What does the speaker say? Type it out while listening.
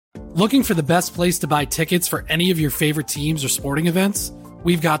Looking for the best place to buy tickets for any of your favorite teams or sporting events?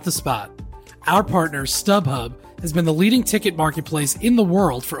 We've got the spot. Our partner, StubHub, has been the leading ticket marketplace in the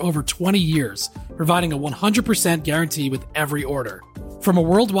world for over 20 years, providing a 100% guarantee with every order. From a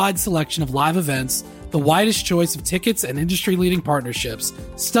worldwide selection of live events, the widest choice of tickets and industry-leading partnerships,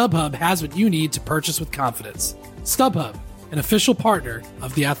 StubHub has what you need to purchase with confidence. StubHub, an official partner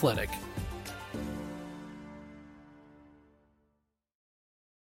of The Athletic.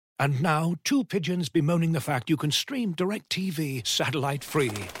 And now, two pigeons bemoaning the fact you can stream DirecTV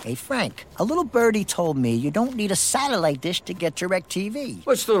satellite-free. Hey, Frank, a little birdie told me you don't need a satellite dish to get DirecTV.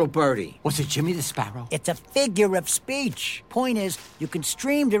 What's little birdie? Was it Jimmy the Sparrow? It's a figure of speech. Point is, you can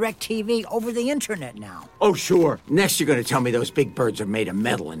stream DirecTV over the internet now. Oh, sure. Next you're going to tell me those big birds are made of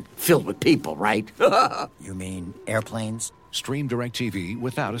metal and filled with people, right? You mean airplanes? Stream DirecTV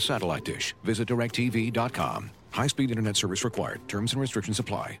without a satellite dish. Visit DirecTV.com. High-speed internet service required. Terms and restrictions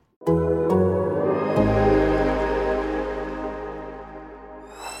apply.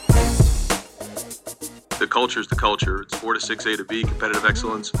 The culture is the culture. It's 4 to 6, A to B, competitive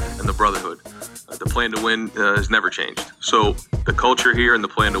excellence, and the brotherhood. The plan to win has never changed. So the culture here and the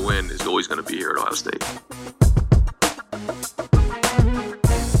plan to win is always going to be here at Ohio State.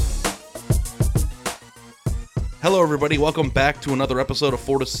 Hello, everybody. Welcome back to another episode of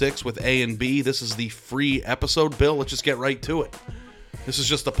 4 to 6 with A and B. This is the free episode. Bill, let's just get right to it. This is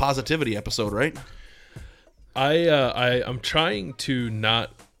just a positivity episode, right? I'm trying to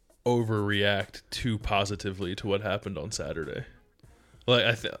not overreact too positively to what happened on Saturday.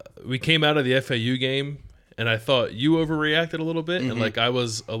 Like we came out of the FAU game, and I thought you overreacted a little bit, and I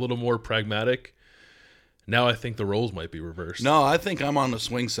was a little more pragmatic. Now I think the roles might be reversed. No, I think I'm on the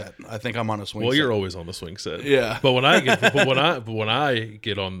swing set. Well, you're always on the swing set. Yeah. But when I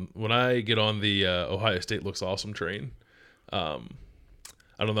get on the Ohio State looks awesome train,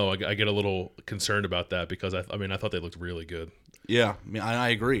 I don't know. I get a little concerned about that because I thought they looked really good. Yeah, I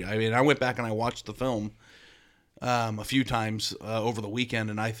agree. I went back and I watched the film a few times over the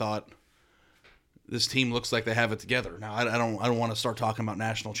weekend, and I thought this team looks like they have it together. Now, I don't want to start talking about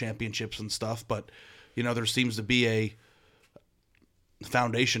national championships and stuff, but there seems to be a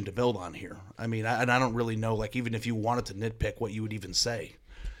foundation to build on here. I don't really know. Like, even if you wanted to nitpick, what you would even say.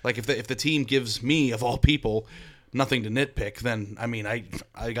 Like, if the team gives me, of all people, nothing to nitpick, then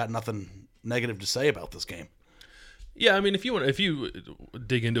I got nothing negative to say about this game. Yeah, if you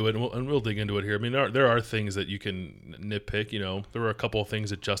dig into it, and we'll dig into it here. There are things that you can nitpick. There were a couple of things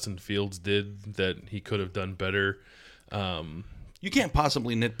that Justin Fields did that he could have done better. You can't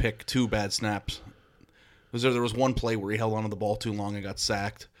possibly nitpick two bad snaps. There was one play where he held onto the ball too long and got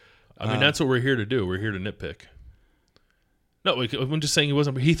sacked. That's what we're here to do. We're here to nitpick. No, I'm just saying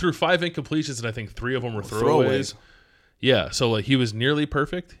he threw 5 incompletions, and I think 3 of them were throwaways. Yeah, so he was nearly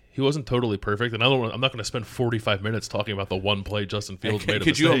perfect. He wasn't totally perfect, and I'm not going to spend 45 minutes talking about the one play Justin Fields made a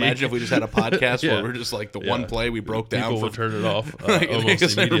mistake. Could you imagine if we just had a podcast where we're just like one play we broke down? People would turn it off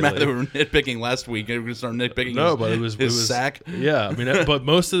almost immediately. They were nitpicking last week. They were going to start nitpicking his sack. Yeah, but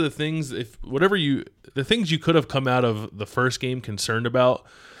most of the things, the things you could have come out of the first game concerned about,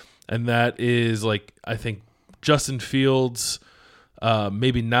 and that is I think Justin Fields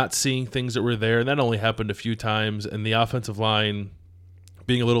maybe not seeing things that were there, and that only happened a few times, and the offensive line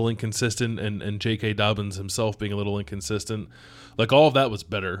being a little inconsistent, and J.K. Dobbins himself being a little inconsistent. All of that was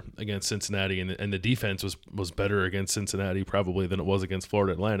better against Cincinnati, and the defense was better against Cincinnati probably than it was against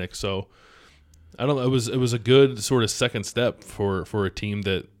Florida Atlantic. So I don't know. It was a good sort of second step for a team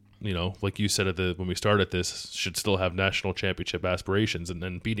that, like you said when we started this, should still have national championship aspirations, and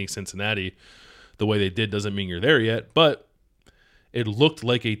then beating Cincinnati the way they did doesn't mean you're there yet, but it looked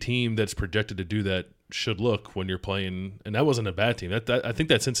like a team that's projected to do that should look when you're playing, and that wasn't a bad team. I think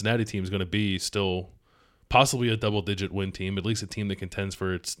that Cincinnati team is going to be still possibly a double-digit win team, at least a team that contends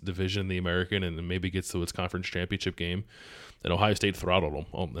for its division, the American, and maybe gets to its conference championship game. And Ohio State throttled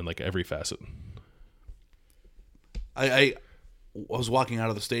them in every facet. I was walking out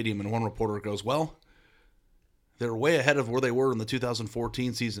of the stadium, and one reporter goes, "Well, they're way ahead of where they were in the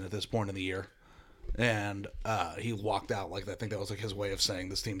 2014 season at this point in the year." And he walked out. I think that was his way of saying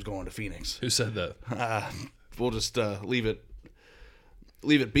this team's going to Phoenix. Who said that? We'll just leave it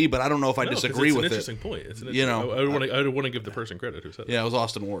be. But I don't know if I disagree with it. It's an interesting point. It's I want to give the person credit who said that. Yeah, it was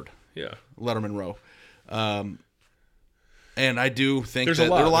Austin Ward. Yeah, Letterman Row. And I do think there's that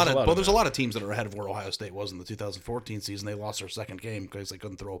a lot of teams that are ahead of where Ohio State was in the 2014 season. They lost their second game because they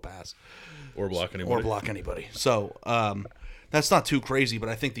couldn't throw a pass or block anybody. So that's not too crazy, but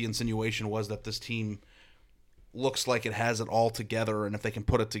I think the insinuation was that this team looks like it has it all together, and if they can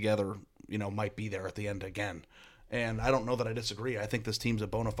put it together, might be there at the end again. And I don't know that I disagree. I think this team's a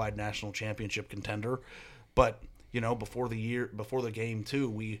bona fide national championship contender. But, before the game too,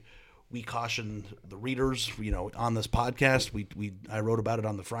 we cautioned the readers, on this podcast. I wrote about it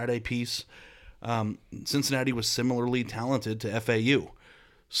on the Friday piece. Cincinnati was similarly talented to FAU.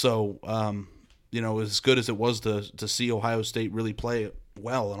 So, as good as it was to see Ohio State really play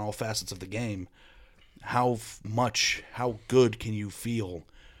well in all facets of the game, how good can you feel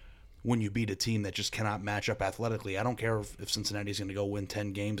when you beat a team that just cannot match up athletically? I don't care if Cincinnati's going to go win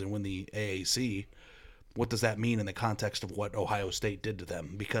 10 games and win the AAC. What does that mean in the context of what Ohio State did to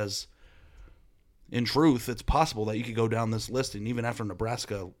them? Because in truth, it's possible that you could go down this list, and even after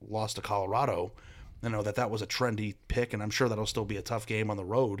Nebraska lost to Colorado, I know that was a trendy pick, and I'm sure that'll still be a tough game on the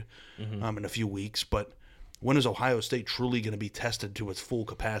road in a few weeks. But when is Ohio State truly going to be tested to its full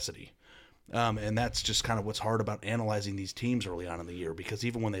capacity? And that's just kind of what's hard about analyzing these teams early on in the year, because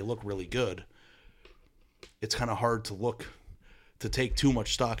even when they look really good, it's kind of hard to take too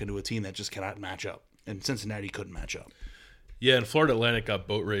much stock into a team that just cannot match up. And Cincinnati couldn't match up. Yeah, and Florida Atlantic got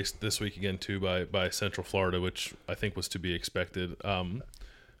boat raced this week again too by Central Florida, which I think was to be expected.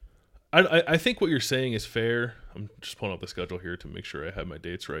 I think what you're saying is fair. I'm just pulling up the schedule here to make sure I have my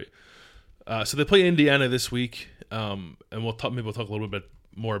dates right. So they play Indiana this week, and maybe we'll talk a little bit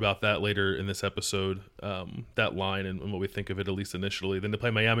more about that later in this episode, that line and what we think of it, at least initially. Then they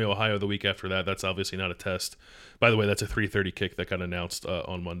play Miami, Ohio the week after that. That's obviously not a test. By the way, that's a 3:30 kick that got announced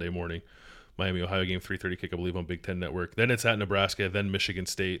on Monday morning. Miami, Ohio game, 3:30 kick, I believe, on Big Ten Network. Then it's at Nebraska, then Michigan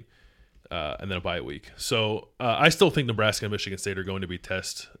State, and then a bye week. So I still think Nebraska and Michigan State are going to be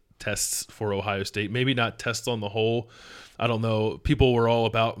tests for Ohio State. Maybe not tests on the whole. I don't know. People were all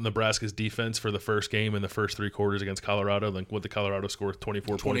about Nebraska's defense for the first game in the first 3 quarters against Colorado. Like, what the Colorado score,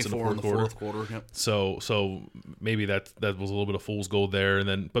 24 points in the fourth quarter. Yep. So maybe that was a little bit of fool's gold there.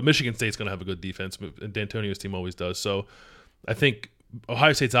 But Michigan State's going to have a good defense. D'Antonio's team always does. So I think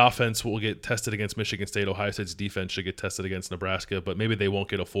Ohio State's offense will get tested against Michigan State. Ohio State's defense should get tested against Nebraska, but maybe they won't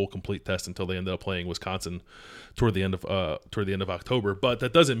get a full, complete test until they end up playing Wisconsin toward the end of October. But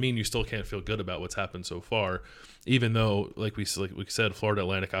that doesn't mean you still can't feel good about what's happened so far, even though, like we said, Florida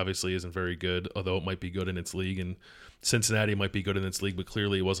Atlantic obviously isn't very good, although it might be good in its league, and Cincinnati might be good in its league, but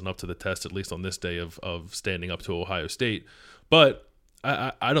clearly it wasn't up to the test, at least on this day of standing up to Ohio State. But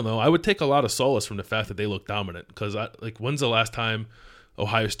I don't know. I would take a lot of solace from the fact that they look dominant, because when's the last time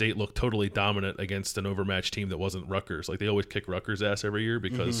Ohio State looked totally dominant against an overmatched team that wasn't Rutgers? Like, they always kick Rutgers' ass every year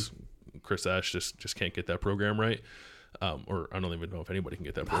because Chris Ash just can't get that program right. Or I don't even know if anybody can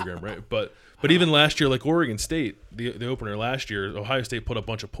get that program right. But even last year, like Oregon State, the opener last year, Ohio State put a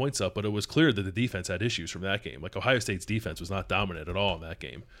bunch of points up, but it was clear that the defense had issues from that game. Like, Ohio State's defense was not dominant at all in that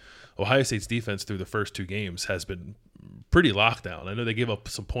game. Ohio State's defense through the first 2 games has been pretty locked down. I know they gave up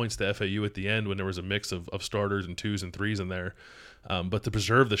some points to FAU at the end when there was a mix of starters and 2s and 3s in there. But to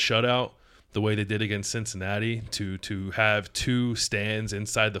preserve the shutout the way they did against Cincinnati, to have 2 stands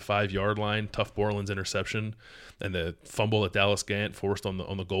inside the 5-yard line, Tough Borland's interception, and the fumble that Dallas Gant forced on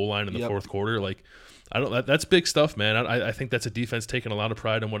the goal line in the fourth quarter, like, that's big stuff, man. I think that's a defense taking a lot of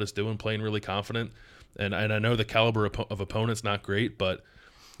pride in what it's doing, playing really confident, and I know the caliber of opponent's not great, but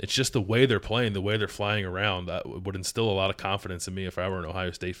it's just the way they're playing, the way they're flying around, that would instill a lot of confidence in me if I were an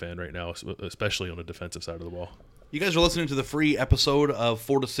Ohio State fan right now, especially on the defensive side of the ball. You guys are listening to the free episode of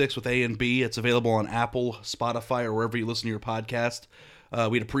 4 to 6 with A and B. It's available on Apple, Spotify, or wherever you listen to your podcast.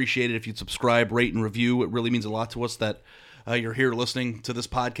 We'd appreciate it if you'd subscribe, rate, and review. It really means a lot to us that you're here listening to this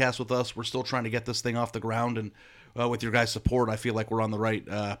podcast with us. We're still trying to get this thing off the ground, and with your guys' support, I feel like we're on the right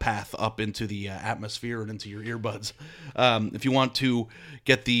path up into the atmosphere and into your earbuds. If you want to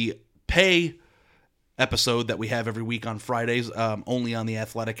get the pay episode that we have every week on Fridays, only on the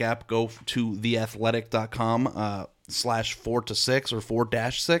Athletic app, go to theathletic.com /4 to 6 or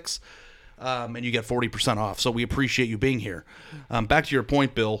 4-6, and you get 40% off. So we appreciate you being here. Back to your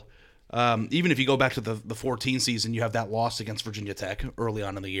point, Bill. Even if you go back to the 14 season, you have that loss against Virginia Tech early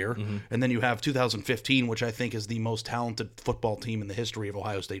on in the year. And then you have 2015, which I think is the most talented football team in the history of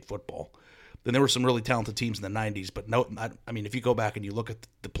Ohio State football. Then there were some really talented teams in the 90s, but if you go back and you look at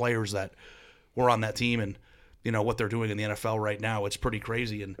the players that were on that team and, what they're doing in the NFL right now, it's pretty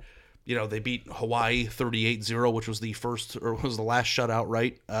crazy. And, they beat Hawaii 38-0, which was the last shutout,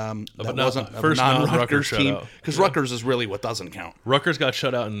 right? That wasn't a non-Rutgers team, because Rutgers is really what doesn't count. Rutgers got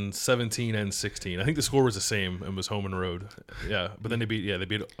shut out in 17 and 16. I think the score was the same and was home and road. Yeah, but then they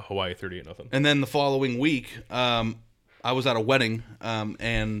beat Hawaii 38-0. And then the following week, I was at a wedding,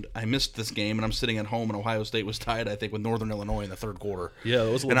 and I missed this game, and I'm sitting at home, and Ohio State was tied, I think, with Northern Illinois in the third quarter. Yeah,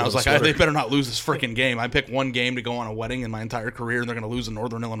 it was a little and I was like, sweater. they better not lose this freaking game. I picked one game to go on a wedding in my entire career, and they're going to lose in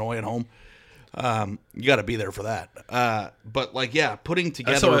Northern Illinois at home. You got to be there for that. But like, yeah, putting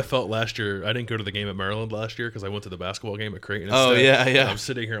together. That's how I felt last year. I didn't go to the game at Maryland last year because I went to the basketball game at Creighton. Oh, yeah. And I'm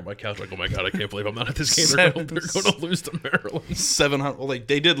sitting here on my couch like, oh my god, I can't believe I'm not at this game. They're going to lose to Maryland. 700. Well,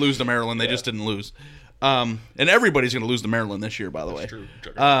 they did lose to Maryland. They just didn't lose. And everybody's going to lose to Maryland this year, by the way. True.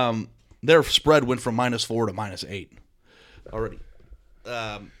 Their spread went from -4 to -8 already.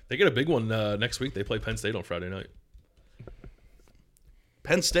 They get a big one next week. They play Penn State on Friday night.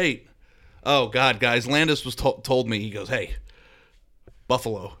 Penn State. Oh God, guys! Landis was told me, he goes, "Hey,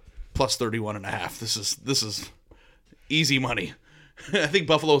 Buffalo plus 31.5. This is easy money." I think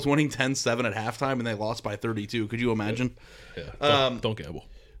Buffalo was winning 10-7 at halftime, and they lost by 32. Could you imagine? Yeah. Don't gamble.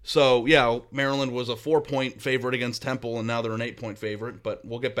 So yeah, Maryland was a 4-point favorite against Temple, and now they're an 8-point favorite. But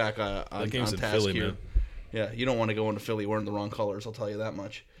we'll get back on game's in task Philly, here. man. Yeah, you don't want to go into Philly wearing the wrong colors. I'll tell you that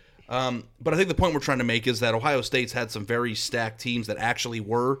much. But I think the point we're trying to make is that Ohio State's had some very stacked teams that actually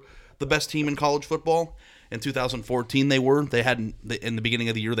were the best team in college football. In 2014, they were. They hadn't in the beginning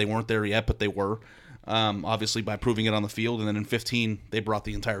of the year. They weren't there yet, but they were. Obviously, by proving it on the field, and then in 15, they brought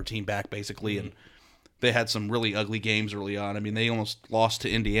the entire team back basically, and they had some really ugly games early on. I mean, they almost lost to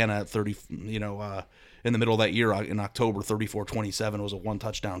Indiana at 30. In the middle of that year in October, 34-27 was a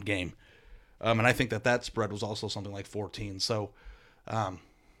 1-touchdown game, and I think that spread was also something like 14. So,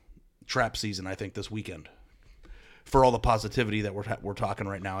 trap season, I think, this weekend. For all the positivity that we're talking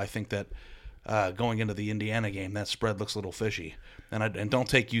right now, I think that going into the Indiana game, that spread looks a little fishy. And don't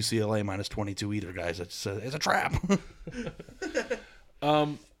take UCLA -22 either, guys. It's a trap.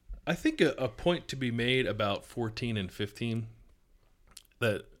 I think a point to be made about 14 and 15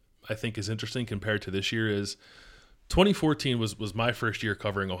 that I think is interesting compared to this year is 2014 was my first year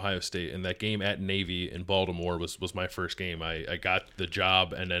covering Ohio State, and that game at Navy in Baltimore was my first game. I got the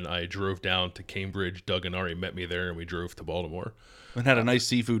job, and then I drove down to Cambridge. Doug and Ari met me there, and we drove to Baltimore. And had a nice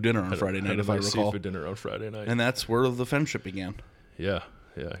seafood dinner on Friday night, if I recall. Seafood dinner on Friday night. And that's where the friendship began. Yeah,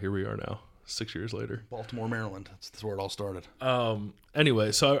 here we are now, 6 years later. Baltimore, Maryland. That's where it all started.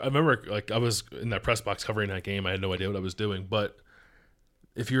 Anyway, so I remember I was in that press box covering that game. I had no idea what I was doing, but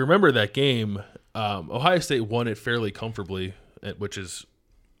if you remember that game, Ohio State won it fairly comfortably, which is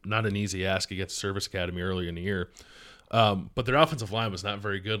not an easy ask against Service Academy early in the year. But their offensive line was not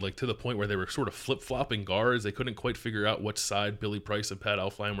very good, like to the point where they were sort of flip-flopping guards. They couldn't quite figure out which side Billy Price and Pat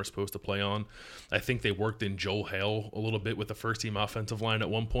Elflein were supposed to play on. I think they worked in Joel Hale a little bit with the first-team offensive line at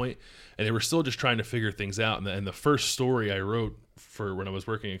one point, and they were still just trying to figure things out. And the first story I wrote for when I was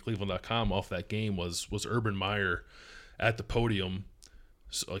working at Cleveland.com off that game was Urban Meyer at the podium,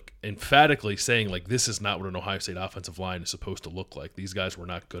 so emphatically saying this is not what an Ohio State offensive line is supposed to look like. These guys were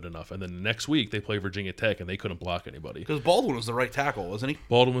not good enough. And then the next week they play Virginia Tech and they couldn't block anybody. Because Baldwin was the right tackle, wasn't he?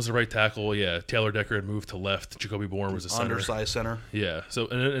 Baldwin was the right tackle. Yeah, Taylor Decker had moved to left. Jacoby Bourne was a center. Undersized center. Yeah. So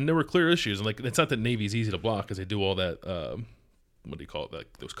and there were clear issues. And it's not that Navy's easy to block because they do all that. What do you call it?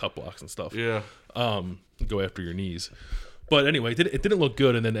 Those cut blocks and stuff. Yeah. Go after your knees. But anyway, it didn't look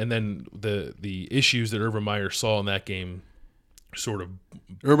good. And then the issues that Urban Meyer saw in that game. Sort of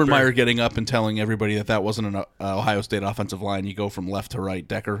Urban Meyer getting up and telling everybody that wasn't an Ohio State offensive line. You go from left to right.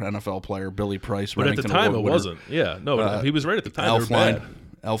 Decker, NFL player. Billy Price, but Remington, at the time it wasn't. Yeah, no, he was right at the time.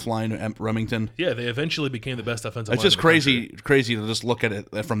 Elflein, Remington. Yeah, they eventually became the best offensive line. It's just crazy to just look at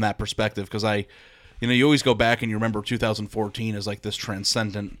it from that perspective because you always go back and you remember 2014 as this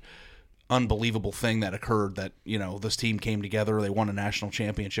transcendent, unbelievable thing that occurred. That this team came together. They won a national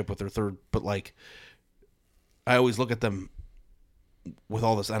championship with their third. But I always look at them. With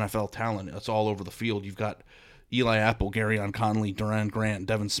all this NFL talent, it's all over the field. You've got Eli Apple, Garyon Conley, Duran Grant,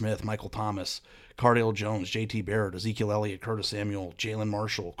 Devin Smith, Michael Thomas, Cardale Jones, J.T. Barrett, Ezekiel Elliott, Curtis Samuel, Jalen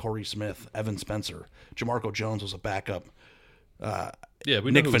Marshall, Corey Smith, Evan Spencer. Jamarco Jones was a backup. We know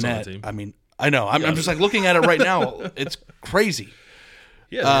Nick who was on the Vannett. team. I mean, I know. I'm just looking at it right now. It's crazy.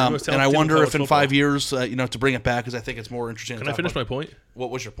 Yeah, and I wonder if in 5 years, to bring it back, because I think it's more interesting. Can I finish my point?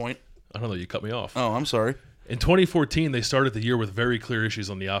 What was your point? I don't know. You cut me off. Oh, I'm sorry. In 2014, they started the year with very clear issues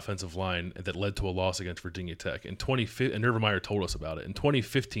on the offensive line that led to a loss against Virginia Tech. And Urban Meyer told us about it. In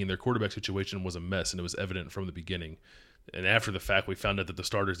 2015, their quarterback situation was a mess, and it was evident from the beginning. And after the fact, we found out that the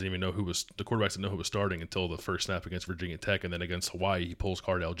quarterbacks didn't know who was starting until the first snap against Virginia Tech, and then against Hawaii, he pulls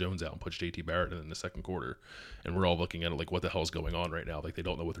Cardale Jones out and puts J.T. Barrett in the second quarter. And we're all looking at it what the hell is going on right now? They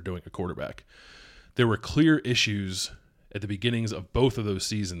don't know what they're doing at quarterback. There were clear issues at the beginnings of both of those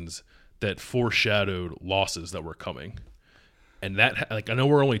seasons that foreshadowed losses that were coming. And that, I know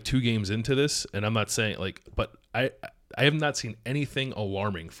we're only 2 games into this, and I'm not saying, but I have not seen anything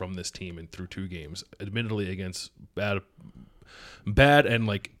alarming from this team through 2 games, admittedly against bad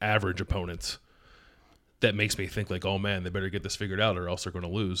and average opponents. that makes me think like, oh man, they better get this figured out or else they're going to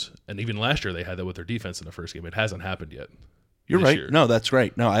lose. And even last year they had that with their defense in the first game. It hasn't happened yet. You're right. Year. No, that's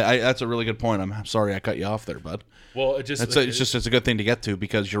great. No, I that's a really good point. I'm sorry I cut you off there, bud. Well, it's a good thing to get to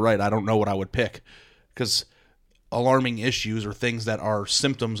because you're right. I don't know what I would pick because alarming issues or things that are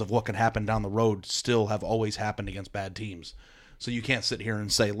symptoms of what can happen down the road still have always happened against bad teams. So you can't sit here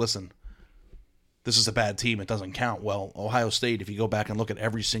and say, listen, this is a bad team. It doesn't count. Well, Ohio State, if you go back and look at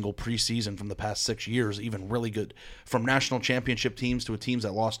every single preseason from the past 6 years, even really good, from national championship teams to teams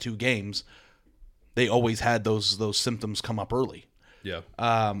that lost 2 games, they always had those symptoms come up early. Yeah.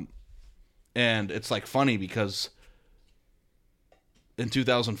 And it's like funny because in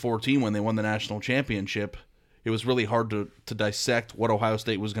 2014 when they won the national championship, it was really hard to dissect what Ohio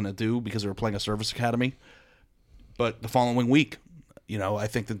State was going to do because they were playing a service academy. But the following week, I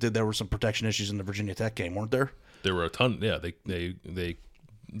think that there were some protection issues in the Virginia Tech game, weren't there? There were a ton. Yeah,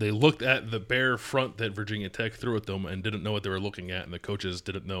 they looked at the bare front that Virginia Tech threw at them and didn't know what they were looking at, and the coaches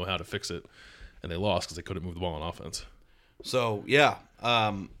didn't know how to fix it, and they lost because they couldn't move the ball on offense. So yeah,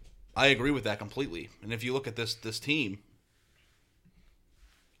 I agree with that completely. And if you look at this team,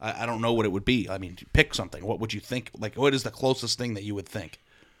 I don't know what it would be. I mean, pick something. What would you think? Like, what is the closest thing that you would think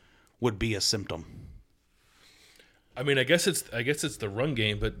would be a symptom? I mean, I guess it's the run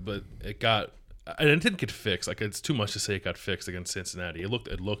game, but it didn't get fixed. Like, it's too much to say it got fixed against Cincinnati. It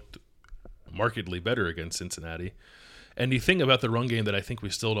looked markedly better against Cincinnati. And the thing about the run game that I think we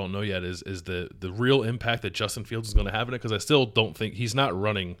still don't know yet is the real impact that Justin Fields is going to have in it, because I still don't think he's not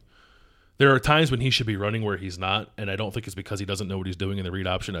running. There are times when he should be running where he's not, and I don't think it's because he doesn't know what he's doing in the read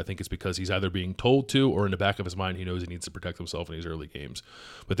option. I think it's because he's either being told to, or in the back of his mind he knows he needs to protect himself in these early games.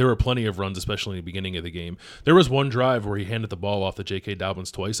 But there were plenty of runs, especially in the beginning of the game. There was one drive where he handed the ball off to J.K.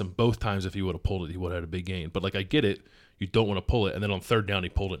 Dobbins twice, and both times if he would have pulled it, he would have had a big gain. But like, I get it. You don't want to pull it, and then on third down he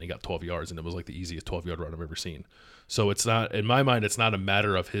pulled it and he got 12 yards, and it was like the easiest 12-yard run I've ever seen. So it's not, in my mind, it's not a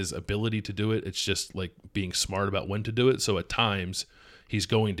matter of his ability to do it. It's just like being smart about when to do it. So at times he's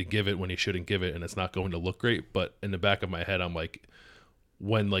going to give it when he shouldn't give it, and it's not going to look great. But in the back of my head, I'm like,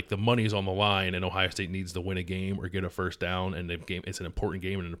 when like the money's on the line and Ohio State needs to win a game or get a first down, and it's an important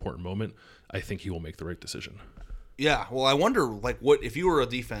game and an important moment, I think he will make the right decision. Yeah, well, I wonder, like, what if you were a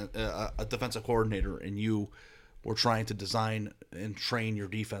defensive coordinator and you were trying to design and train your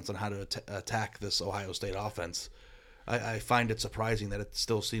defense on how to attack this Ohio State offense. I find it surprising that it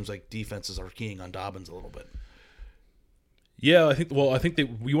still seems like defenses are keying on Dobbins a little bit. Yeah, I think that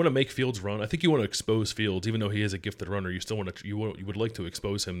you want to make Fields run. I think you want to expose Fields, even though he is a gifted runner. You still want to you would like to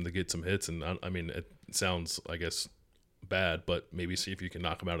expose him to get some hits. And I mean, it sounds, I guess, bad, but maybe see if you can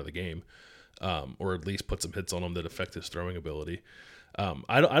knock him out of the game, or at least put some hits on him that affect his throwing ability.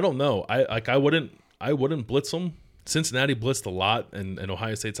 I don't know. I wouldn't blitz him. Cincinnati blitzed a lot, and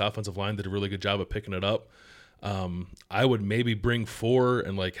Ohio State's offensive line did a really good job of picking it up. I would maybe bring 4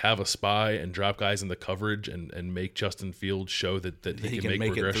 and like have a spy and drop guys in the coverage and make Justin Fields show that he can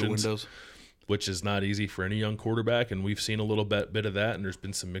make progressions, which is not easy for any young quarterback. And we've seen a little bit of that, and there's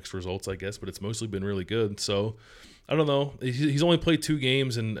been some mixed results, I guess, but it's mostly been really good. So I don't know. He's only played 2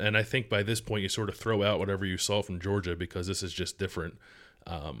 games, and I think by this point you sort of throw out whatever you saw from Georgia because this is just different.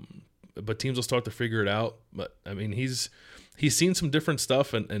 But teams will start to figure it out. But I mean, he's seen some different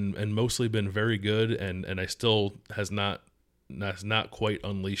stuff and mostly been very good, and I still has not quite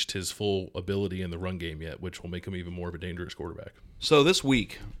unleashed his full ability in the run game yet, which will make him even more of a dangerous quarterback. So this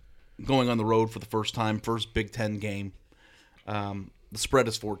week, going on the road for the first time, first Big Ten game, the spread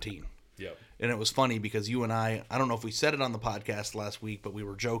is 14. Yep. And it was funny because you and I don't know if we said it on the podcast last week, but we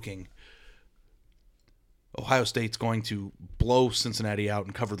were joking. Ohio State's going to blow Cincinnati out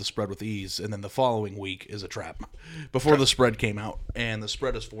and cover the spread with ease, and then the following week is a trap before the spread came out, and the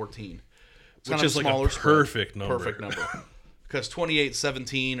spread is 14. It's which is like a perfect number. Perfect number. Because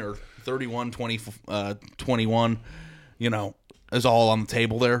 28-17 or 31-21, is all on the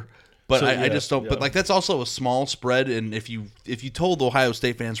table there. But so, I just don't. Yeah. But like that's also a small spread, and if you told Ohio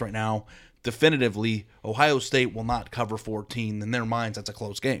State fans right now definitively Ohio State will not cover 14, in their minds that's a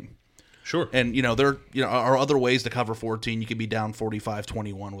close game. Sure. And, there are other ways to cover 14. You could be down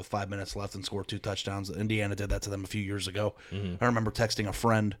 45-21 with 5 minutes left and score 2 touchdowns. Indiana did that to them a few years ago. Mm-hmm. I remember texting a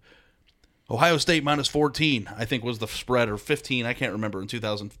friend, Ohio State minus 14, I think was the spread, or 15. I can't remember, in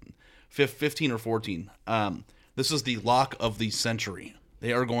 2015 or 14. This is the lock of the century.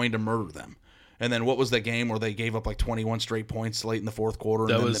 They are going to murder them. And then what was that game where they gave up like 21 straight points late in the fourth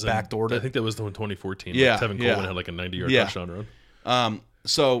quarter and then they backdoored it? I think that was the one 2014. Yeah. Tevin Coleman had like a 90-yard touchdown run.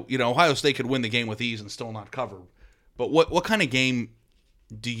 So, Ohio State could win the game with ease and still not cover. But what kind of game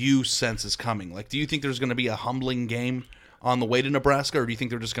do you sense is coming? Like, do you think there's going to be a humbling game, on the way to Nebraska, or do you think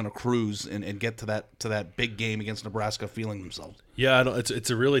they're just going to cruise and get to that big game against Nebraska feeling themselves? Yeah, it's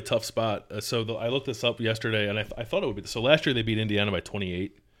a really tough spot. I looked this up yesterday, and I thought it would be. So last year they beat Indiana by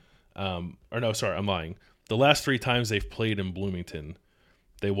 28. Or no, sorry, I'm lying. The last 3 times they've played in Bloomington,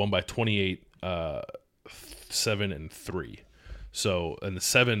 they won by 28, 7, and 3. So in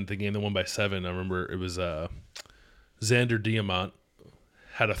the game they won by 7, I remember it was Xander Diamant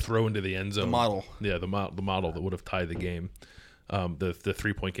had a throw into the end zone. The model. Yeah, the model that would have tied the game. The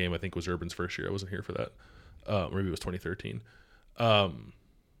 3-point game, I think, was Urban's first year. I wasn't here for that. Maybe it was 2013.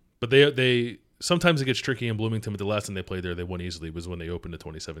 But they sometimes it gets tricky in Bloomington, but the last time they played there, they won easily. Was when they opened the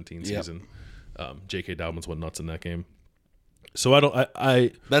 2017 season. J.K. Dobbins went nuts in that game. So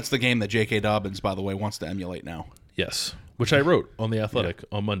I That's the game that J.K. Dobbins, by the way, wants to emulate now. Yes, which I wrote on The Athletic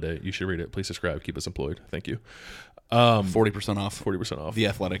on Monday. You should read it. Please subscribe. Keep us employed. Thank you. 40% off. 40% off. The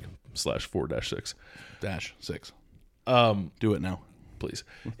Athletic /4-6. -6. Do it now, please.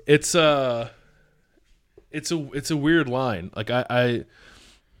 It's a weird line. Like I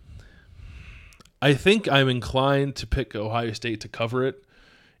think I'm inclined to pick Ohio State to cover it,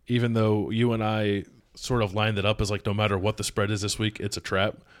 even though you and I sort of lined it up as like no matter what the spread is this week, it's a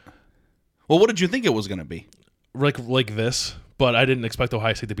trap. Well, what did you think it was going to be? Like this, but I didn't expect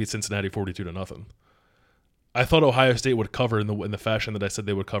Ohio State to beat Cincinnati 42-0. I thought Ohio State would cover in the fashion that I said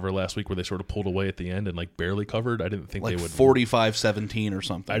they would cover last week, where they sort of pulled away at the end and like barely covered. I didn't think like they would 45-17 or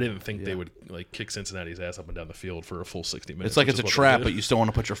something. I didn't think they would like kick Cincinnati's ass up and down the field for a full 60 minutes. It's like it's a trap, but you still want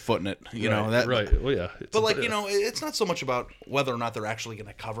to put your foot in it. You know that, right? Well, yeah. But like it's not so much about whether or not they're actually going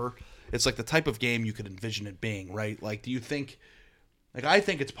to cover. It's like the type of game you could envision it being, right? Like, do you think? Like, I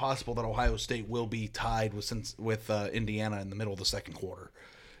think it's possible that Ohio State will be tied with Indiana in the middle of the second quarter,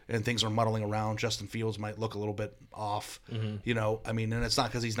 and things are muddling around. Justin Fields might look a little bit off. Mm-hmm. I mean, and it's not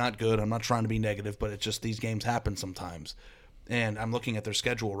because he's not good. I'm not trying to be negative, but it's just these games happen sometimes. And I'm looking at their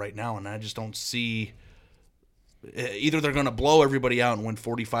schedule right now, and I just don't see. Either they're going to blow everybody out and win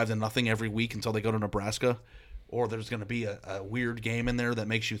 45-0 every week until they go to Nebraska, or there's going to be a weird game in there that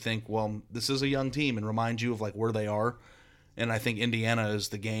makes you think, well, this is a young team, and reminds you of like where they are. And I think Indiana is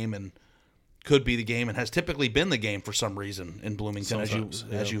the game and could be the game and has typically been the game for some reason in Bloomington,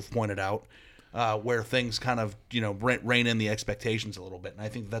 as you've pointed out, where things kind of rein in the expectations a little bit. And I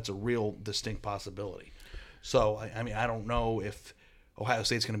think that's a real distinct possibility. So, I mean, I don't know if Ohio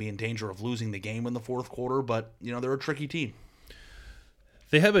State's going to be in danger of losing the game in the fourth quarter, but, they're a tricky team.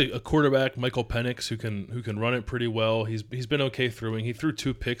 They have a quarterback, Michael Penix, who can run it pretty well. He's been okay throwing. He threw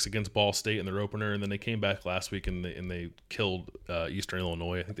 2 picks against Ball State in their opener, and then they came back last week and they killed Eastern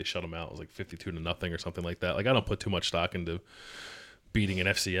Illinois. I think they shut them out. It was like 52-0 or something like that. Like, I don't put too much stock into beating an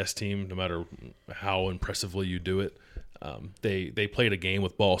FCS team, no matter how impressively you do it. They played a game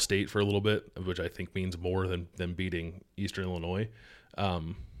with Ball State for a little bit, which I think means more than beating Eastern Illinois.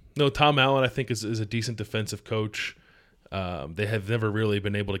 No, Tom Allen I think is a decent defensive coach. They have never really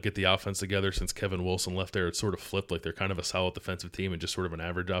been able to get the offense together since Kevin Wilson left there. It's sort of flipped, like they're kind of a solid defensive team and just sort of an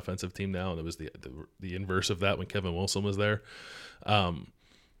average offensive team now. And it was the inverse of that when Kevin Wilson was there.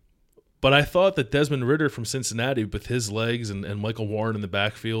 But I thought that Desmond Ridder from Cincinnati, with his legs and Michael Warren in the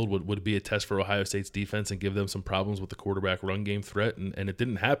backfield, would be a test for Ohio State's defense and give them some problems with the quarterback run game threat. And it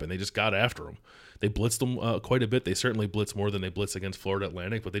didn't happen. They just got after him. They blitzed them quite a bit. They certainly blitzed more than they blitzed against Florida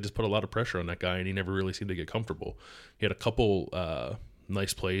Atlantic, but they just put a lot of pressure on that guy, and he never really seemed to get comfortable. He had a couple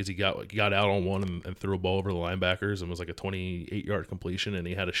nice plays. He got out on one and threw a ball over the linebackers and was like a 28-yard completion, and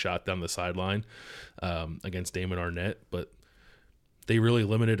he had a shot down the sideline against Damon Arnett. But they really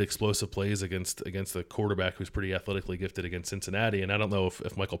limited explosive plays against the quarterback who's pretty athletically gifted against Cincinnati. And I don't know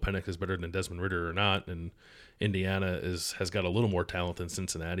if Michael Penix is better than Desmond Ridder or not. And Indiana has got a little more talent than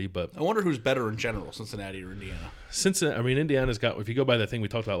Cincinnati. But I wonder who's better in general, Cincinnati or Indiana. Indiana's got, if you go by the thing we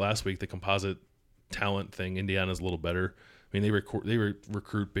talked about last week, the composite talent thing, Indiana's a little better. I mean, they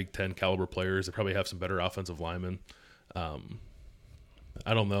recruit Big Ten caliber players. They probably have some better offensive linemen. I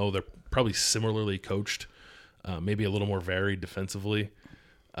don't know. They're probably similarly coached. Maybe a little more varied defensively,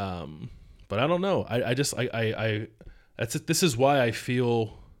 but I don't know. This is why I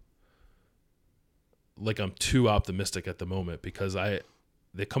feel like I'm too optimistic at the moment, because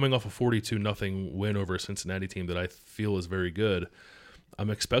they're coming off a 42-0 win over a Cincinnati team that I feel is very good. I'm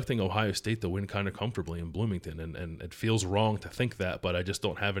expecting Ohio State to win kind of comfortably in Bloomington, and it feels wrong to think that, but I just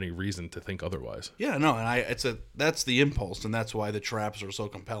don't have any reason to think otherwise. Yeah, no, and that's the impulse, and that's why the traps are so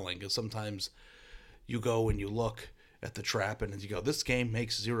compelling, because sometimes you go and you look at the trap and you go, this game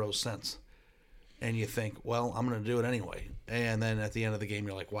makes 0 sense. And you think, well, I'm going to do it anyway. And then at the end of the game,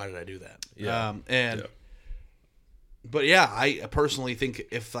 you're like, why did I do that? Yeah. But yeah, I personally think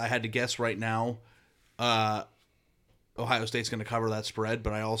if I had to guess right now, Ohio State's going to cover that spread,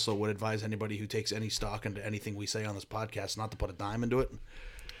 but I also would advise anybody who takes any stock into anything we say on this podcast not to put a dime into it.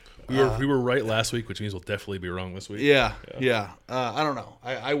 We were right last week, which means we'll definitely be wrong this week. Yeah. I don't know.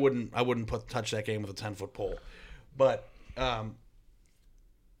 I wouldn't touch that game with a 10-foot pole, but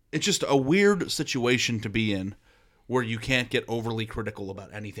it's just a weird situation to be in where you can't get overly critical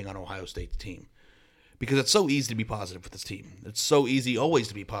about anything on Ohio State's team, because it's so easy to be positive with this team. It's so easy always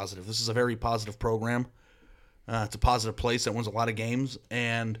to be positive. This is a very positive program. It's a positive place that wins a lot of games,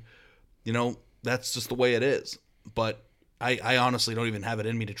 and that's just the way it is. But I honestly don't even have it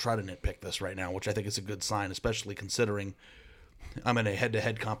in me to try to nitpick this right now, which I think is a good sign, especially considering I'm in a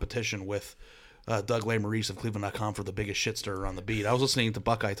head-to-head competition with Doug Lesmerises of Cleveland.com for the biggest shit stirrer on the beat. I was listening to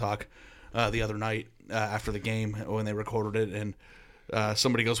Buckeye Talk the other night after the game when they recorded it, and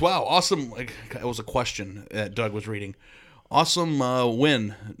somebody goes, "Wow, awesome!" Like, it was a question that Doug was reading. Awesome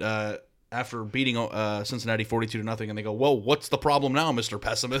win after beating Cincinnati 42-0, and they go, "Whoa, what's the problem now, Mr.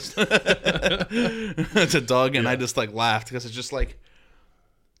 Pessimist?" to Doug, and I just laughed because it's just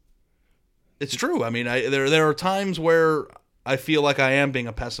it's true. I mean, there are times where I feel like I am being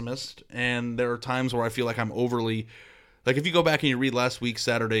a pessimist, and there are times where I feel like I'm overly. Like, if you go back and you read last week's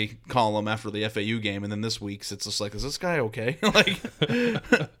Saturday column after the FAU game, and then this week's, it's just is this guy okay?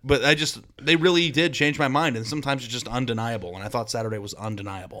 But they really did change my mind, and sometimes it's just undeniable, and I thought Saturday was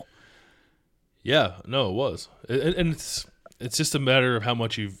undeniable. Yeah, no, it was, and it's just a matter of how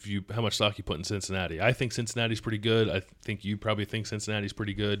much how much stock you put in Cincinnati. I think Cincinnati's pretty good. I think you probably think Cincinnati's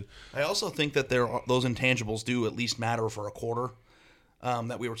pretty good. I also think that those intangibles do at least matter for a quarter.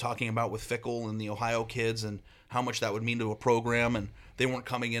 That we were talking about with Fickell and the Ohio kids, and how much that would mean to a program. And they weren't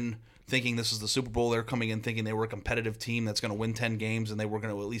coming in thinking this is the Super Bowl. They're coming in thinking they were a competitive team that's going to win 10 games, and they were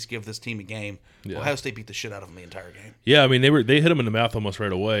going to at least give this team a game. Yeah. Ohio State beat the shit out of them the entire game. Yeah, I mean, they hit them in the mouth almost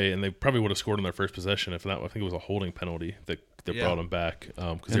right away, and they probably would have scored on their first possession if not. I think it was a holding penalty that brought them back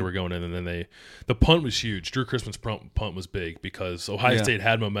because they were going in, and then the punt was huge. Drew Crispin's punt was big because Ohio State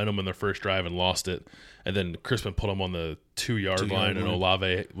had momentum in their first drive and lost it, and then Crispin put them on the 2-yard line, and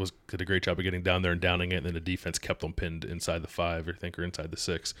Olave did a great job of getting down there and downing it, and then the defense kept them pinned inside the 5, I think, or inside the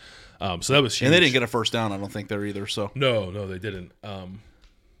 6. So that was huge. And they didn't get a first down, I don't think, there either. So no, they didn't.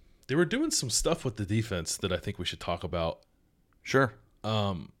 They were doing some stuff with the defense that I think we should talk about. Sure.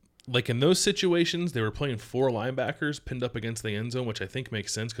 Like in those situations, they were playing 4 linebackers pinned up against the end zone, which I think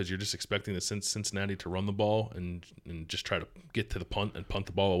makes sense because you're just expecting the Cincinnati to run the ball and just try to get to the punt and punt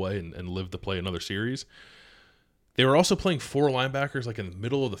the ball away and live to play another series. They were also playing 4 linebackers in the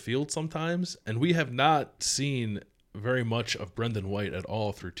middle of the field sometimes, and we have not seen very much of Brendan White at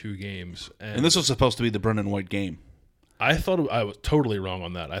all through 2 games. And this was supposed to be the Brendan White game. I thought I was totally wrong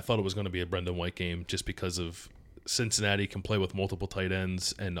on that. I thought it was going to be a Brendan White game just because of Cincinnati can play with multiple tight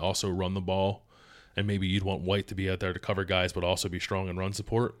ends and also run the ball, and maybe you'd want White to be out there to cover guys but also be strong in run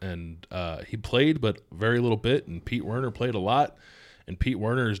support. And he played, but very little bit, and Pete Werner played a lot, and Pete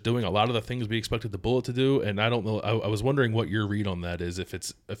Werner is doing a lot of the things we expected the Bullet to do. And I don't know, I was wondering what your read on that is, if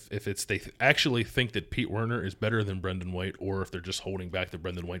it's they actually think that Pete Werner is better than Brendan White, or if they're just holding back the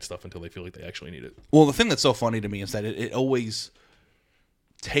Brendan White stuff until they feel like they actually need it. Well, the thing that's so funny to me is that it always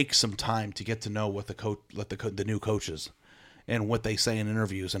takes some time to get to know what the new coaches and what they say in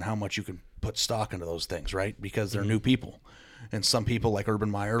interviews and how much you can put stock into those things, right? Because they're new people. And some people like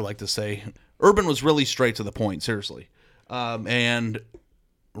Urban Meyer like to say, Urban was really straight to the point, seriously. And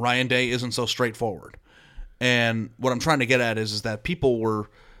Ryan Day isn't so straightforward. And what I'm trying to get at is that people were,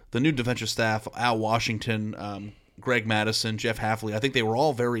 the new defensive staff, Al Washington, Greg Madison, Jeff Hafley, I think they were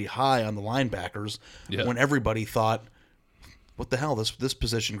all very high on the linebackers when everybody thought, what the hell, this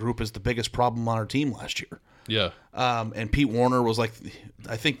position group is the biggest problem on our team last year. Yeah. And Pete Werner was like,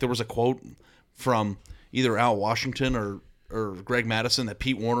 I think there was a quote from either Al Washington or Greg Madison that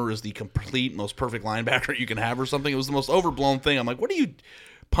Pete Werner is the complete, most perfect linebacker you can have or something. It was the most overblown thing. I'm like, what are you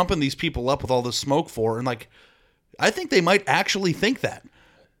pumping these people up with all this smoke for? And I think they might actually think that.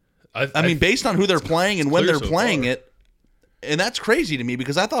 I mean, based on who they're playing and when they're playing it. And that's crazy to me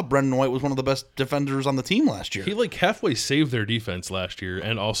because I thought Brendan White was one of the best defenders on the team last year. He halfway saved their defense last year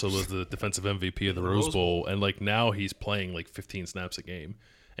and also was the defensive MVP of the Rose Bowl. And now he's playing 15 snaps a game.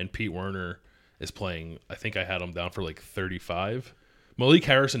 And Pete Werner is playing, I think I had him down for 35. Malik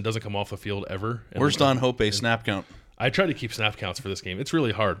Harrison doesn't come off the field ever. Where's Don Hope's snap count? I try to keep snap counts for this game. It's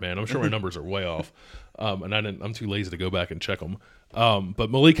really hard, man. I'm sure my numbers are way off. And I'm too lazy to go back and check them.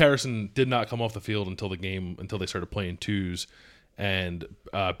 But Malik Harrison did not come off the field until they started playing 2s. And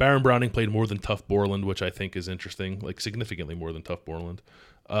Baron Browning played more than Tuff Borland, which I think is interesting, significantly more than Tuff Borland.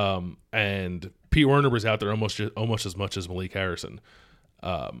 And Pete Werner was out there almost as much as Malik Harrison.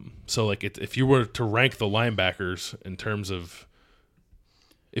 So like if you were to rank the linebackers in terms of,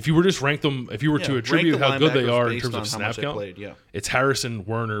 if you were just rank them, if you were to attribute how good they are in terms of snap count, it's Harrison,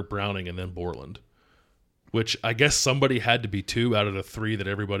 Werner, Browning, and then Borland. Which I guess somebody had to be 2 out of the 3 that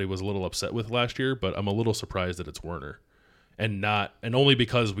everybody was a little upset with last year, but I'm a little surprised that it's Werner, and only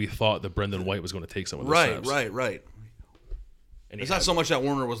because we thought that Brendan White was going to take some of the snaps. Right. And it's not so much that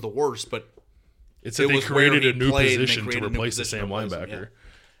Werner was the worst, but it's that they created a new position to replace the Sam linebacker.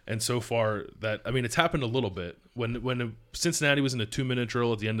 And so far, it's happened a little bit. When Cincinnati was in a 2-minute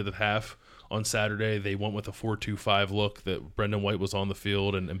drill at the end of the half on Saturday, they went with a 4-2-5 look that Brendan White was on the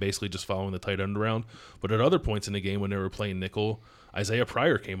field and basically just following the tight end around. But at other points in the game when they were playing nickel, Isaiah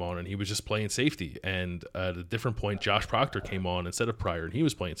Pryor came on and he was just playing safety. And at a different point, Josh Proctor came on instead of Pryor and he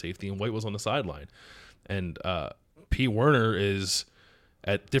was playing safety and White was on the sideline. And Pete Werner is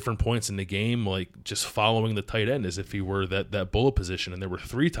at different points in the game, like just following the tight end as if he were that bullet position. And there were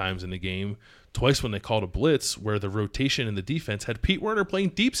 3 times in the game, twice when they called a blitz, where the rotation in the defense had Pete Werner playing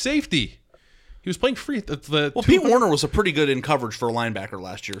deep safety. He was playing free. Pete Werner was a pretty good in coverage for a linebacker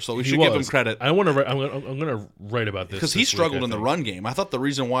last year, so we should give him credit. I'm going to write about this because he struggled in the run game. I thought the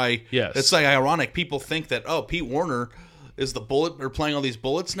reason why it's like ironic. People think that Pete Werner is the bullet or playing all these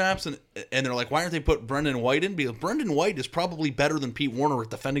bullet snaps, and they're like, why aren't they put Brendan White in? Because Brendan White is probably better than Pete Werner at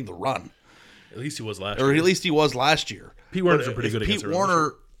defending the run. At least he was last year. Or at least he was last year. Pete Werner's pretty good against Pete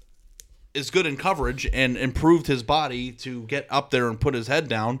Werner is good in coverage and improved his body to get up there and put his head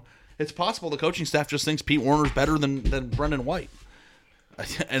down. It's possible the coaching staff just thinks Pete Werner's better than Brendan White.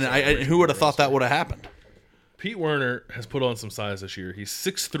 And who would have thought that would have happened? Pete Werner has put on some size this year. He's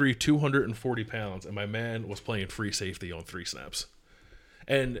 6'3", 240 pounds, and my man was playing free safety on 3 snaps.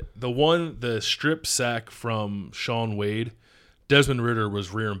 And the strip sack from Sean Wade, Desmond Ridder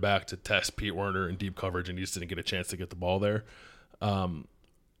was rearing back to test Pete Werner in deep coverage, and he just didn't get a chance to get the ball there.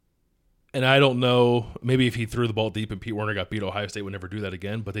 And I don't know, maybe if he threw the ball deep and Pete Werner got beat, Ohio State would never do that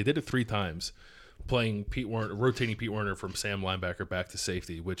again. But they did it 3 times, rotating Pete Werner from Sam linebacker back to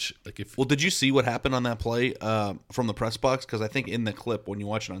safety. Well, did you see what happened on that play from the press box? Because I think in the clip, when you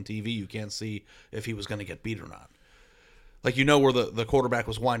watch it on TV, you can't see if he was going to get beat or not. Like, where the quarterback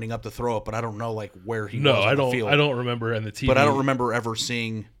was winding up to throw it, but I don't know where he was on the field. I don't remember in the TV. But I don't remember ever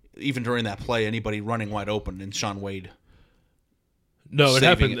seeing, even during that play, anybody running wide open in Sean Wade. No, it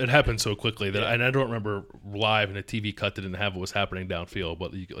happened. It happened so quickly and I don't remember live, and the TV cut didn't have what was happening downfield.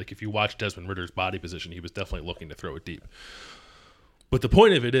 But if you watch Desmond Ridder's body position, he was definitely looking to throw it deep. But the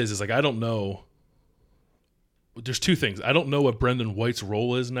point of it is I don't know. There's 2 things. I don't know what Brendan White's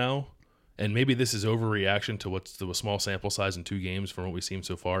role is now, and maybe this is overreaction to a small sample size in 2 games from what we've seen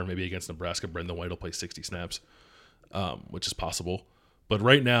so far. Maybe against Nebraska, Brendan White will play 60 snaps, which is possible. But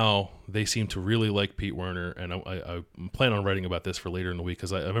right now, they seem to really like Pete Werner, and I plan on writing about this for later in the week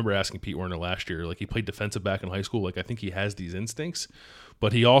because I remember asking Pete Werner last year, he played defensive back in high school. I think he has these instincts,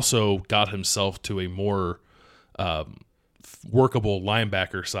 but he also got himself to a more workable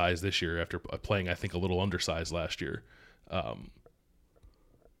linebacker size this year after playing, I think, a little undersized last year.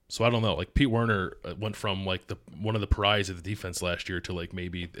 So I don't know. Pete Werner went from one of the pariahs of the defense last year to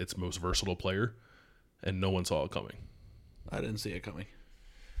maybe its most versatile player, and no one saw it coming. I didn't see it coming.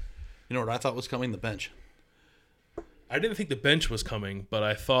 You know what I thought was coming? The bench. I didn't think the bench was coming, but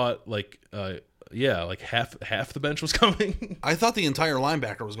I thought half the bench was coming. I thought the entire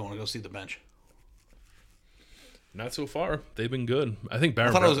linebacker was going to go see the bench. Not so far. They've been good. I think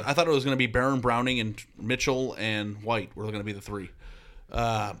Baron. I thought it was going to be Baron Browning and Mitchell and White were going to be the 3.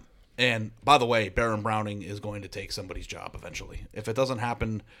 And by the way, Baron Browning is going to take somebody's job eventually. If it doesn't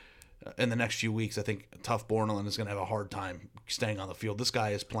happen in the next few weeks, I think Tough Borneland is going to have a hard time staying on the field. This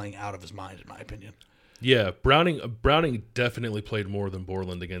guy is playing out of his mind, in my opinion. Yeah, Browning definitely played more than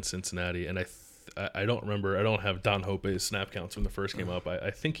Borland against Cincinnati, and I don't remember. I don't have Don Hope's snap counts from the first game up.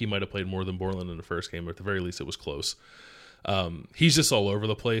 I think he might have played more than Borland in the first game, but at the very least, it was close. He's just all over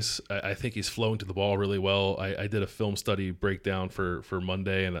the place. I think he's flowing to the ball really well. I did a film study breakdown for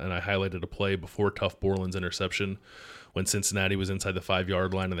Monday, and I highlighted a play before Tough Borland's interception when Cincinnati was inside the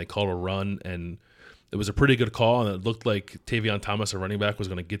 5-yard line and they called a run, and it was a pretty good call, and it looked like Tavion Thomas, a running back, was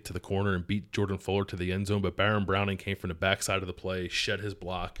going to get to the corner and beat Jordan Fuller to the end zone, but Baron Browning came from the backside of the play, shed his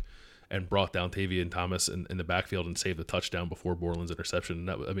block, and brought down Tavion Thomas in the backfield and saved the touchdown before Borland's interception.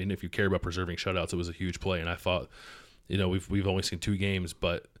 If you care about preserving shutouts, it was a huge play, and I thought, we've only seen 2 games,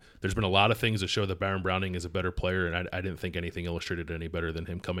 but there's been a lot of things that show that Baron Browning is a better player, and I didn't think anything illustrated any better than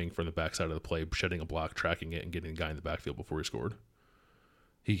him coming from the backside of the play, shedding a block, tracking it, and getting the guy in the backfield before he scored.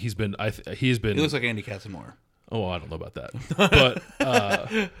 He looks like Andy Katzenmoyer. Oh, I don't know about that, but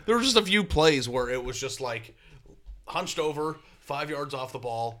there were just a few plays where it was just hunched over, 5 yards off the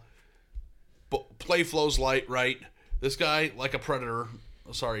ball. Play flows light, right? This guy, like a predator,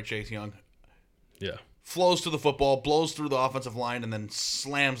 sorry, Chase Young, Yeah. flows to the football, blows through the offensive line, and then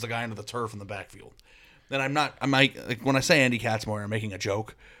slams the guy into the turf in the backfield. Then when I say Andy Katzmoyer, I'm making a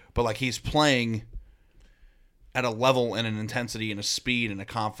joke, but like he's playing at a level and an intensity and a speed and a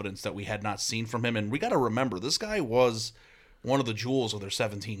confidence that we had not seen from him. And we got to remember, this guy was one of the jewels of their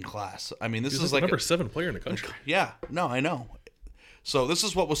 17 class. I mean, this is like the number 7 player in the country. Yeah, no, I know. So this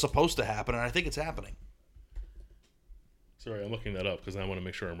is what was supposed to happen, and I think it's happening. Sorry, I'm looking that up because I want to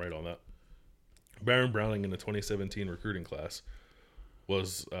make sure I'm right on that. Baron Browning in the 2017 recruiting class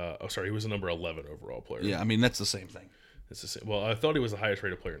was, he was a number 11 overall player. Yeah, I mean, that's the same thing. It's the same. Well, I thought he was the highest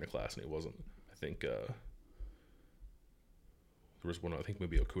rated player in the class, and he wasn't. I think there was one. I think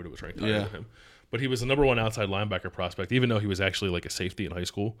maybe Okuda was ranked higher than him. But he was the number 1 outside linebacker prospect, even though he was actually like a safety in high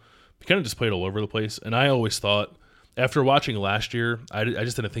school. He kind of just played all over the place. And I always thought, after watching last year, I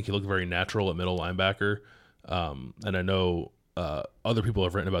just didn't think he looked very natural at middle linebacker. And I know other people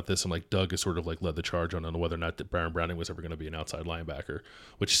have written about this, and like Doug has sort of like led the charge on whether or not that Baron Browning was ever going to be an outside linebacker,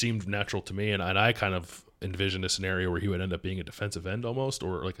 which seemed natural to me. And I kind of envisioned a scenario where he would end up being a defensive end almost,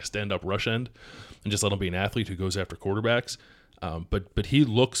 or like a stand-up rush end, and just let him be an athlete who goes after quarterbacks. But he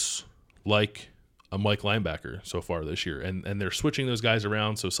looks like a Mike linebacker so far this year, and they're switching those guys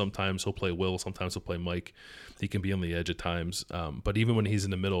around. So sometimes he'll play Will, sometimes he'll play Mike. He can be on the edge at times, but even when he's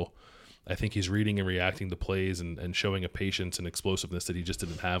in the middle, I think he's reading and reacting to plays and showing a patience and explosiveness that he just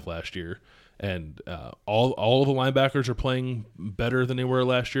didn't have last year. And all of the linebackers are playing better than they were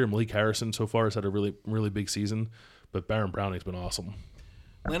last year. Malik Harrison so far has had a really, really big season, but Baron Browning's been awesome.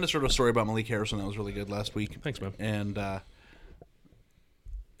 Landis wrote a story about Malik Harrison that was really good last week. Thanks, man. And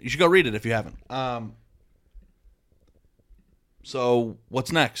you should go read it if you haven't. So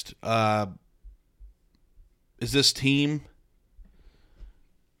what's next? Is this team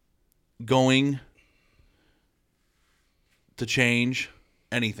going to change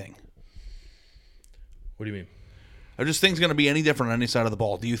anything? What do you mean? Are just things going to be any different on any side of the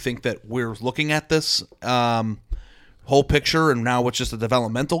ball? Do you think that we're looking at this whole picture and now it's just a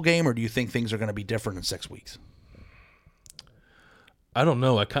developmental game, or do you think things are going to be different in 6 weeks? I don't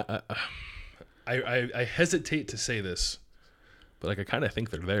know. I hesitate to say this, but like I kind of think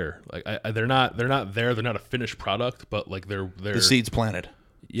they're there. Like they're not there. They're not a finished product, but like they're the seeds planted.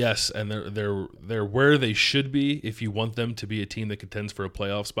 Yes, and they're where they should be if you want them to be a team that contends for a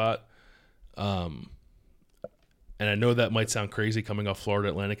playoff spot. And I know that might sound crazy coming off Florida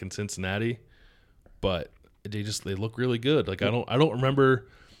Atlantic and Cincinnati, but they look really good. Like I don't remember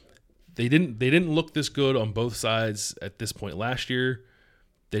they didn't look this good on both sides at this point last year.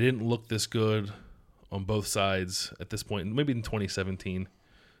 They didn't look this good on both sides at this point, maybe in 2017.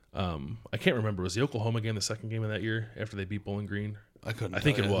 I can't remember. Was the Oklahoma game the second game of that year after they beat Bowling Green? I couldn't. I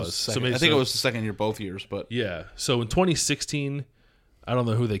think it was. I think it was the second year both years, but yeah. So in 2016, I don't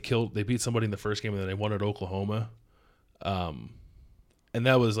know who they killed. They beat somebody in the first game, and then they won at Oklahoma. And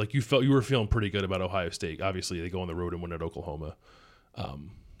that was like you were feeling pretty good about Ohio State. Obviously, they go on the road and win at Oklahoma,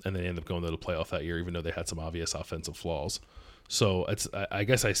 and they end up going to the playoff that year, even though they had some obvious offensive flaws. So I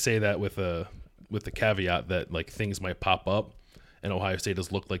guess I say that with the caveat that like things might pop up, and Ohio State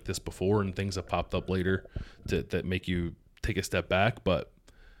has looked like this before, and things have popped up later that make you take a step back. But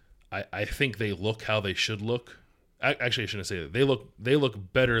I think they look how they should look. Actually, I shouldn't say that. They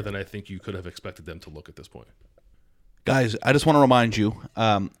look better than I think you could have expected them to look at this point. Guys, I just want to remind you,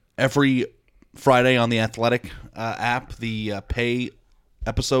 every Friday on the Athletic app, the pay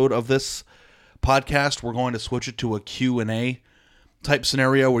episode of this podcast, we're going to switch it to a Q&A type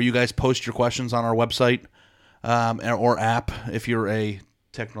scenario where you guys post your questions on our website or app if you're a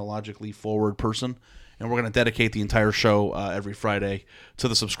technologically forward person. And we're going to dedicate the entire show every Friday to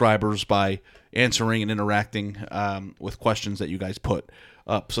the subscribers by answering and interacting with questions that you guys put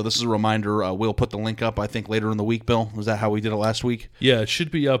up. So this is a reminder. We'll put the link up, I think, later in the week, Bill. Was that how we did it last week? Yeah, it should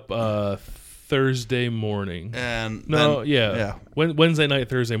be up Thursday morning. And yeah. Wednesday night,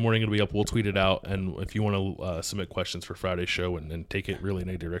 Thursday morning, it'll be up. We'll tweet it out. And if you want to submit questions for Friday's show and take it really in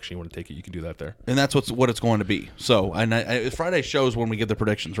any direction you want to take it, you can do that there. And that's what it's going to be. So Friday's show is when we give the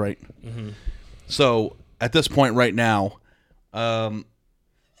predictions, right? Mm-hmm. So at this point right now,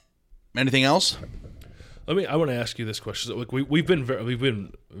 anything else? I want to ask you this question. So, look, we've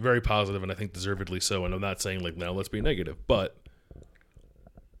been very positive, and I think deservedly so. And I'm not saying like now let's be negative, but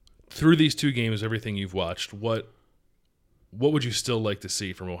through these two games, everything you've watched, what would you still like to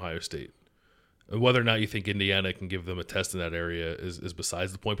see from Ohio State? And whether or not you think Indiana can give them a test in that area is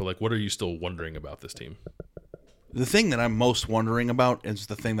besides the point. But like, what are you still wondering about this team? The thing that I'm most wondering about is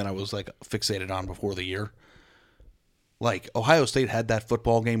the thing that I was like fixated on before the year. like Ohio State had that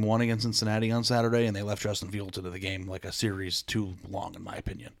football game won against Cincinnati on Saturday, and they left Justin Fields into the game like a series too long, in my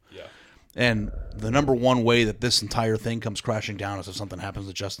opinion. Yeah. And the number one way that this entire thing comes crashing down is if something happens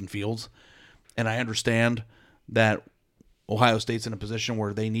to Justin Fields. And I understand that Ohio State's in a position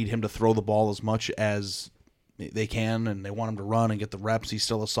where they need him to throw the ball as much as they can, and they want him to run and get the reps. He's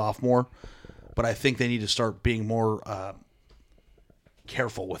still a sophomore. But I think they need to start being more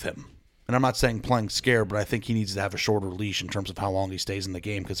careful with him. And I'm not saying playing scared, but I think he needs to have a shorter leash in terms of how long he stays in the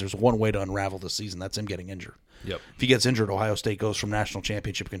game, because there's one way to unravel this season. That's him getting injured. Yep. If he gets injured, Ohio State goes from national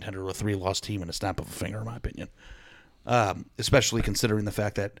championship contender to a 3-loss team in a snap of a finger, in my opinion. Especially considering the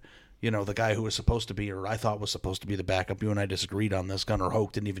fact that, the guy who was supposed to be, or I thought was supposed to be the backup, you and I disagreed on this, Gunnar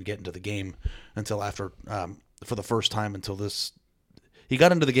Hoke, didn't even get into the game until after, for the first time until this. He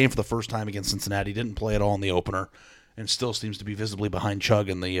got into the game for the first time against Cincinnati, didn't play at all in the opener, and still seems to be visibly behind Chug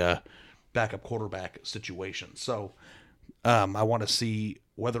in the backup quarterback situation. So I want to see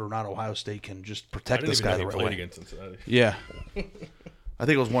whether or not Ohio State can just protect this guy the right way. Against Cincinnati. Yeah. I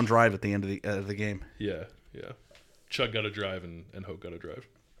think it was one drive at the end of the game. Yeah. Chug got a drive and Hoke got a drive.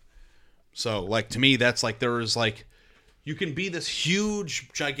 So, to me, that's there is you can be this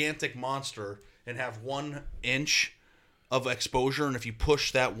huge, gigantic monster and have 1 inch of exposure, and if you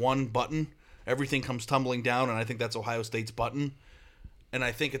push that one button, everything comes tumbling down, and I think that's Ohio State's button. And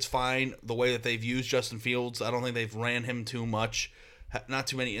I think it's fine the way that they've used Justin Fields. I don't think they've ran him too much. Not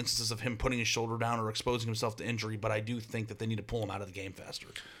too many instances of him putting his shoulder down or exposing himself to injury, but I do think that they need to pull him out of the game faster.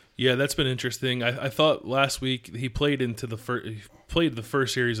 Yeah, that's been interesting. I thought last week he played the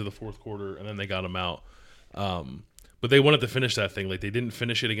first series of the fourth quarter, and then they got him out. But they wanted to finish that thing. They didn't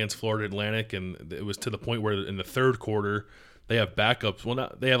finish it against Florida Atlantic, and it was to the point where in the third quarter they have backups.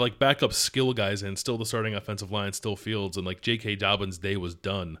 Well, they have backup skill guys in, still the starting offensive line, still Fields, and J.K. Dobbins' day was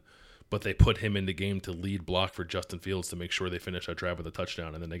done. But they put him in the game to lead block for Justin Fields to make sure they finish that drive with a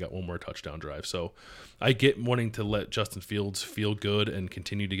touchdown, and then they got one more touchdown drive. So I get wanting to let Justin Fields feel good and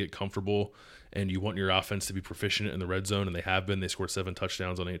continue to get comfortable, and you want your offense to be proficient in the red zone, and they have been. They scored 7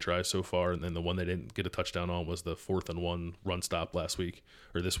 touchdowns on 8 tries so far, and then the one they didn't get a touchdown on was the 4th and 1 run stop this week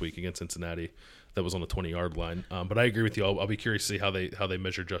against Cincinnati. That was on the 20-yard line. But I agree with you. I'll be curious to see how they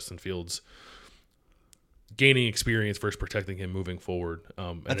measure Justin Fields gaining experience versus protecting him moving forward.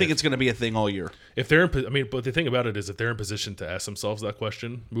 I think it's going to be a thing all year. If they're but the thing about it is if they're in position to ask themselves that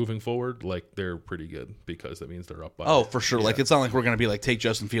question moving forward, they're pretty good, because that means they're up by. Oh, for sure. Yeah. It's not like we're going to be take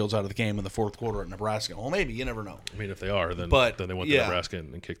Justin Fields out of the game in the fourth quarter at Nebraska. Well, maybe. You never know. If they are, then they went to Nebraska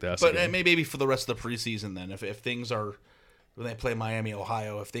and kicked ass. But maybe for the rest of the preseason then, if things are, when they play Miami,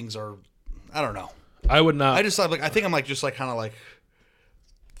 Ohio, if things are, I don't know. I would not. I just I think I'm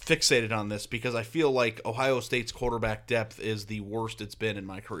fixated on this because I feel like Ohio State's quarterback depth is the worst it's been in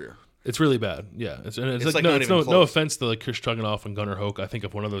my career. It's really bad. Yeah, it's no offense to Chris Chuganoff and Gunnar Hoke. I think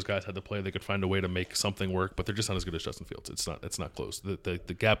if one of those guys had to play, they could find a way to make something work. But they're just not as good as Justin Fields. It's not close.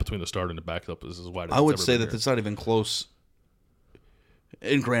 The gap between the starter and the backup is as wide as I would say that it's not even close.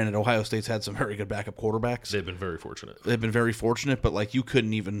 And granted, Ohio State's had some very good backup quarterbacks. They've been very fortunate. But you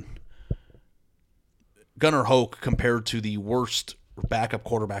couldn't even Gunnar Hoke compared to the worst backup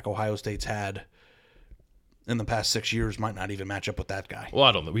quarterback Ohio State's had in the past 6 years might not even match up with that guy. Well,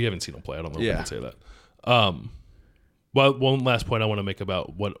 I don't know. We haven't seen him play. I don't know if I can say that. Well, one last point I want to make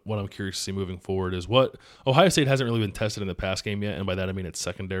about what I'm curious to see moving forward is what Ohio State hasn't really been tested in the pass game yet, and by that I mean it's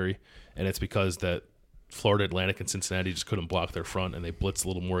secondary, and it's because that Florida Atlantic and Cincinnati just couldn't block their front, and they blitzed a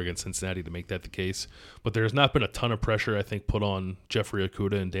little more against Cincinnati to make that the case. But there's not been a ton of pressure, I think, put on Jeffrey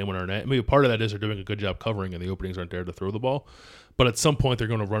Okudah and Damon Arnett. Part of that is they're doing a good job covering, and the openings aren't there to throw the ball. But at some point, they're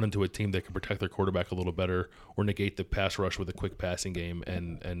going to run into a team that can protect their quarterback a little better or negate the pass rush with a quick passing game,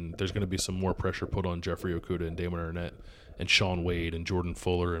 and there's going to be some more pressure put on Jeffrey Okudah and Damon Arnett and Sean Wade and Jordan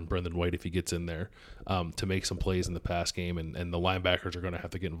Fuller and Brendan White if he gets in there to make some plays in the pass game, and the linebackers are going to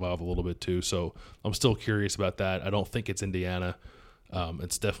have to get involved a little bit too. So I'm still curious about that. I don't think it's Indiana.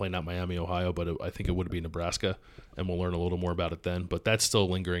 It's definitely not Miami, Ohio, but I think it would be Nebraska, and we'll learn a little more about it then. But that's still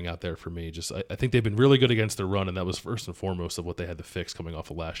lingering out there for me. I think they've been really good against the run, and that was first and foremost of what they had to fix coming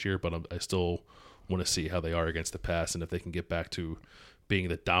off of last year. But I still want to see how they are against the pass and if they can get back to being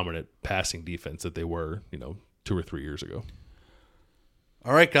the dominant passing defense that they were, 2 or 3 years ago.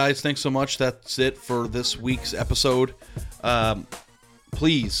 All right, guys, thanks so much. That's it for this week's episode.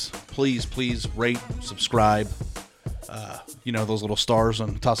 Please rate, subscribe. Those little stars,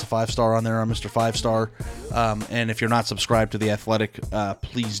 and toss a 5-star on there on Mr. 5-Star. And if you're not subscribed to The Athletic,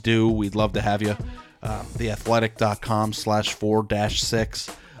 please do. We'd love to have you.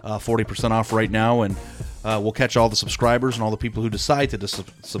 theathletic.com/4-6. 40% off right now, and we'll catch all the subscribers and all the people who decide to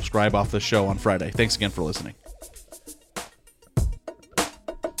subscribe off the show on Friday. Thanks again for listening.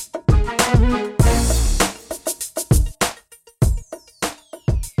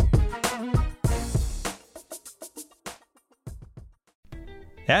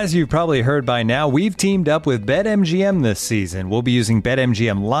 As you've probably heard by now, we've teamed up with BetMGM this season. We'll be using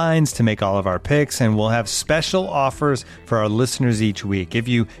BetMGM lines to make all of our picks, and we'll have special offers for our listeners each week. If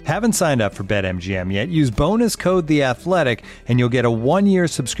you haven't signed up for BetMGM yet, use bonus code The Athletic, and you'll get a 1-year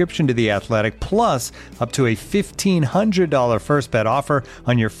subscription to The Athletic, plus up to a $1,500 first bet offer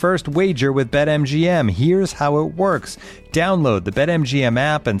on your first wager with BetMGM. Here's how it works. Download the BetMGM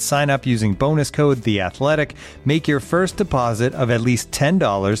app and sign up using bonus code The Athletic. Make your first deposit of at least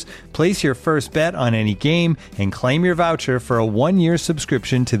 $10. Place your first bet on any game and claim your voucher for a 1-year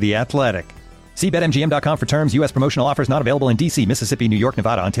subscription to The Athletic. See BetMGM.com for terms. U.S. promotional offers not available in D.C., Mississippi, New York,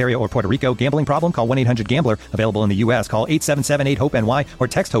 Nevada, Ontario, or Puerto Rico. Gambling problem? Call 1-800-GAMBLER. Available in the U.S. Call 877-8-HOPE-NY or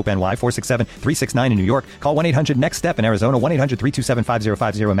text HOPE-NY 467-369 in New York. Call 1-800-NEXT-STEP in Arizona.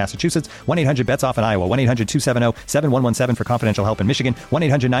 1-800-327-5050 in Massachusetts. 1-800-BETS-OFF in Iowa. 1-800-270-7117 for confidential help in Michigan.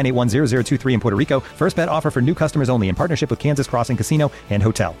 1-800-981-0023 in Puerto Rico. First bet offer for new customers only in partnership with Kansas Crossing Casino and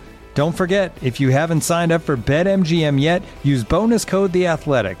Hotel. Don't forget, if you haven't signed up for BetMGM yet, use bonus code The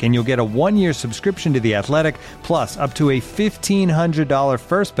Athletic, and you'll get a 1-year subscription to The Athletic, plus up to a $1,500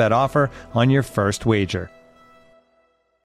 first bet offer on your first wager.